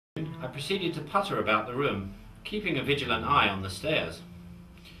I proceeded to putter about the room, keeping a vigilant eye on the stairs.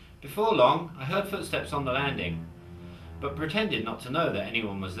 Before long, I heard footsteps on the landing, but pretended not to know that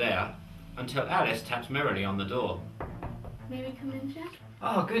anyone was there until Alice tapped merrily on the door. May we come in, Jack?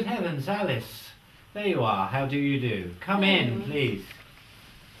 Oh, good heavens, Alice. There you are. How do you do? Come in, please.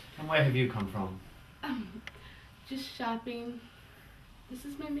 And where have you come from? Just shopping. This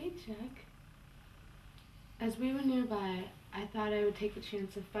is my maid, Jack. As we were nearby, I thought I would take the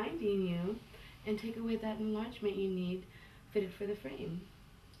chance of finding you and take away that enlargement you need fitted for the frame.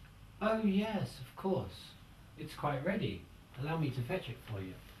 Oh, yes, of course. It's quite ready. Allow me to fetch it for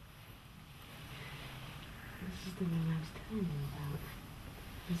you. This is the room I was telling you about.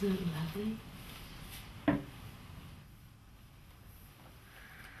 Isn't it lovely?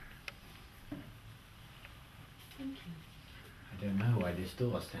 Thank you. I don't know why this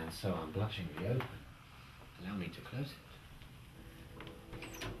door stands so unblushingly open. Allow me to close it.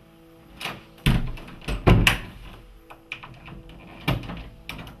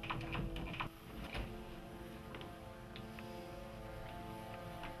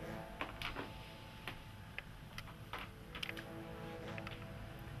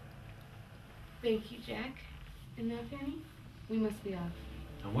 Thank you, Jack. And now, Fanny, we must be off.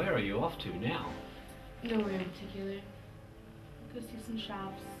 And where are you off to now? Nowhere in particular. Go see some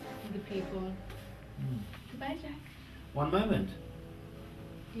shops, see the people. Goodbye, Jack. One moment.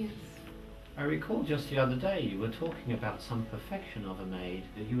 Yes. I recall just the other day you were talking about some perfection of a maid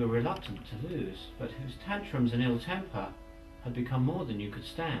that you were reluctant to lose, but whose tantrums and ill temper had become more than you could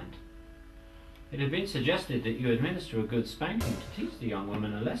stand. It had been suggested that you administer a good spanking to teach the young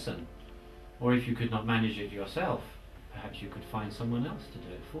woman a lesson, or if you could not manage it yourself, perhaps you could find someone else to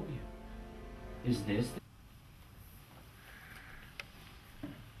do it for you. Is this the...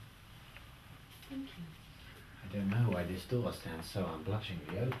 Thank you. I don't know why this door stands so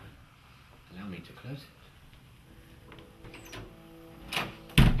unblushingly open. Allow me to close it.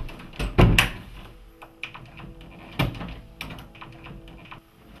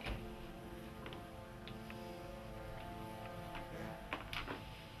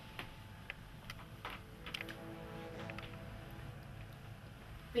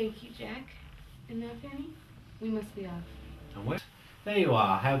 Thank you, Jack. And now, Fanny, we must be off. And where... There you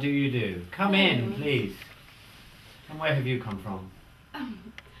are. How do you do? Come in, please. And where have you come from?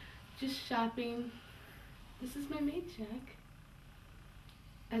 Just shopping. This is my maid, Jack.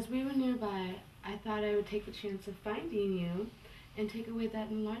 As we were nearby, I thought I would take the chance of finding you and take away that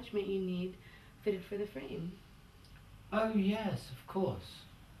enlargement you need fitted for the frame. Oh, yes, of course.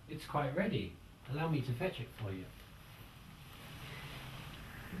 It's quite ready. Allow me to fetch it for you.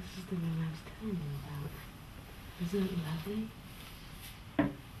 This is the room I was telling you about. Isn't it lovely?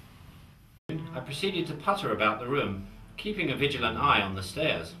 I proceeded to putter about the room, keeping a vigilant eye on the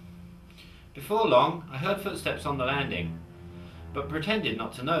stairs. Before long, I heard footsteps on the landing, but pretended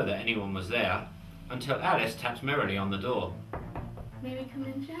not to know that anyone was there until Alice tapped merrily on the door. May we come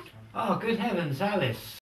in, Jack? Oh, good heavens, Alice.